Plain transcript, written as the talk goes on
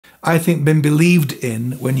I think being believed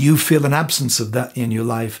in, when you feel an absence of that in your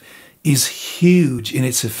life, is huge in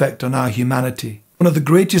its effect on our humanity. One of the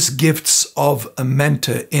greatest gifts of a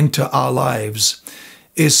mentor into our lives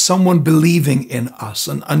is someone believing in us.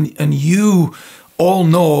 And you all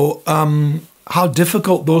know how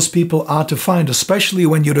difficult those people are to find, especially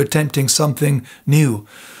when you're attempting something new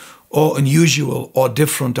or unusual or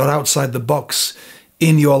different or outside the box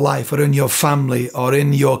in your life or in your family or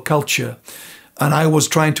in your culture. And I was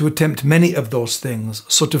trying to attempt many of those things.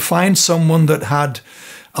 So to find someone that had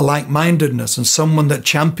a like-mindedness and someone that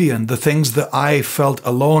championed the things that I felt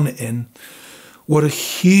alone in were a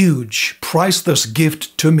huge, priceless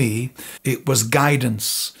gift to me. It was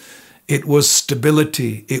guidance. It was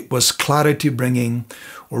stability. It was clarity bringing,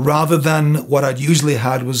 rather than what I'd usually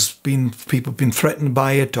had was people being threatened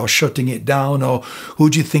by it or shutting it down or who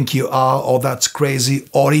do you think you are or that's crazy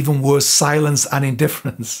or even worse, silence and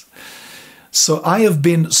indifference. So I have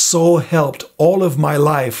been so helped all of my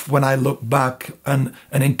life when I look back and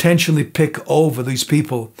intentionally pick over these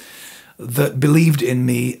people that believed in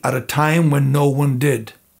me at a time when no one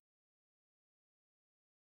did.